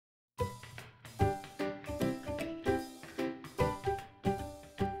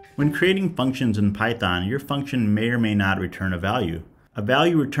When creating functions in Python, your function may or may not return a value. A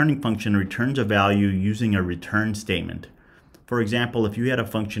value returning function returns a value using a return statement. For example, if you had a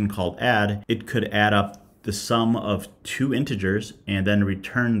function called add, it could add up the sum of two integers and then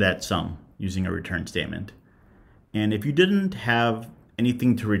return that sum using a return statement. And if you didn't have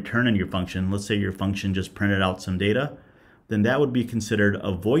anything to return in your function, let's say your function just printed out some data, then that would be considered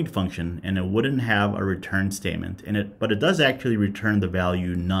a void function and it wouldn't have a return statement. But it does actually return the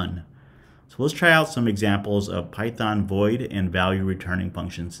value none. So let's try out some examples of Python void and value returning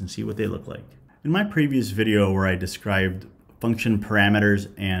functions and see what they look like. In my previous video where I described function parameters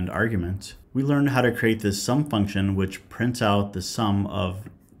and arguments, we learned how to create this sum function which prints out the sum of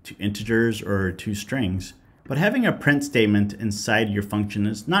two integers or two strings. But having a print statement inside your function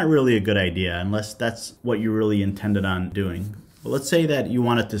is not really a good idea unless that's what you really intended on doing. But let's say that you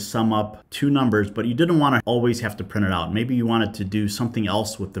wanted to sum up two numbers, but you didn't want to always have to print it out. Maybe you wanted to do something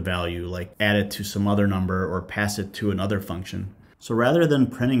else with the value, like add it to some other number or pass it to another function. So rather than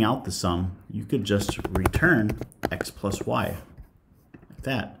printing out the sum, you could just return x plus y, like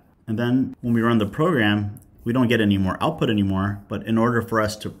that. And then when we run the program, we don't get any more output anymore, but in order for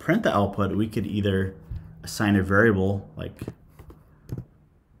us to print the output, we could either assign a variable like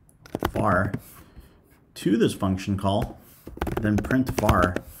var to this function call, then print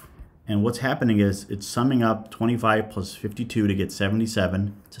var. And what's happening is it's summing up 25 plus 52 to get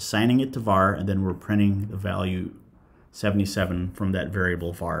 77. It's assigning it to var, and then we're printing the value 77 from that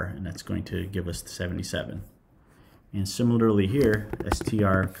variable var, and that's going to give us the 77. And similarly here,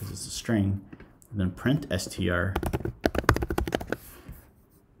 str, because it's a string, and then print str.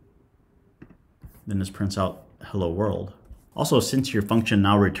 Then this prints out hello world. Also, since your function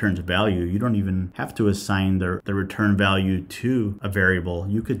now returns a value, you don't even have to assign the return value to a variable.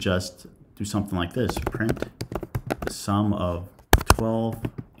 You could just do something like this, print the sum of 12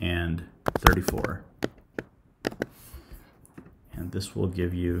 and 34. And this will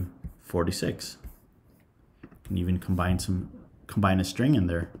give you 46. You can even combine a string in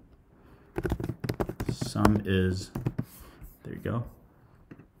there. Sum is, there you go.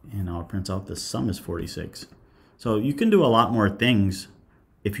 And now it prints out the sum is 46. So you can do a lot more things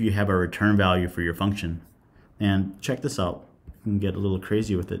if you have a return value for your function. And check this out. You can get a little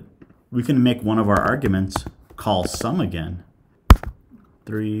crazy with it. We can make one of our arguments call sum again.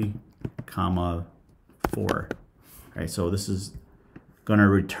 3, 4. All right, so this is going to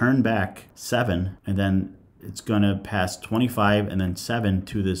return back 7, and then it's going to pass 25 and then 7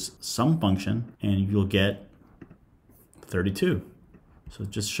 to this sum function, and you'll get 32. So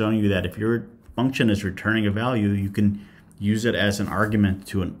just showing you that if your function is returning a value, you can use it as an argument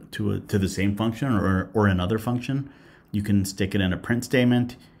to the same function or another function. You can stick it in a print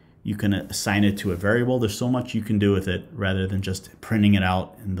statement. You can assign it to a variable. There's so much you can do with it rather than just printing it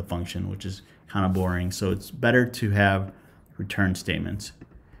out in the function, which is kind of boring. So it's better to have return statements.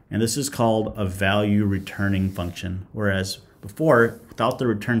 And this is called a value returning function, whereas before, without the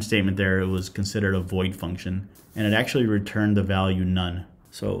return statement there, it was considered a void function, and it actually returned the value none.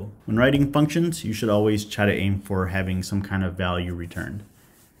 So when writing functions, you should always try to aim for having some kind of value returned.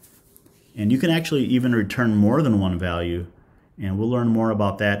 And you can actually even return more than one value, and we'll learn more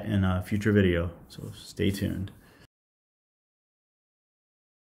about that in a future video, so stay tuned.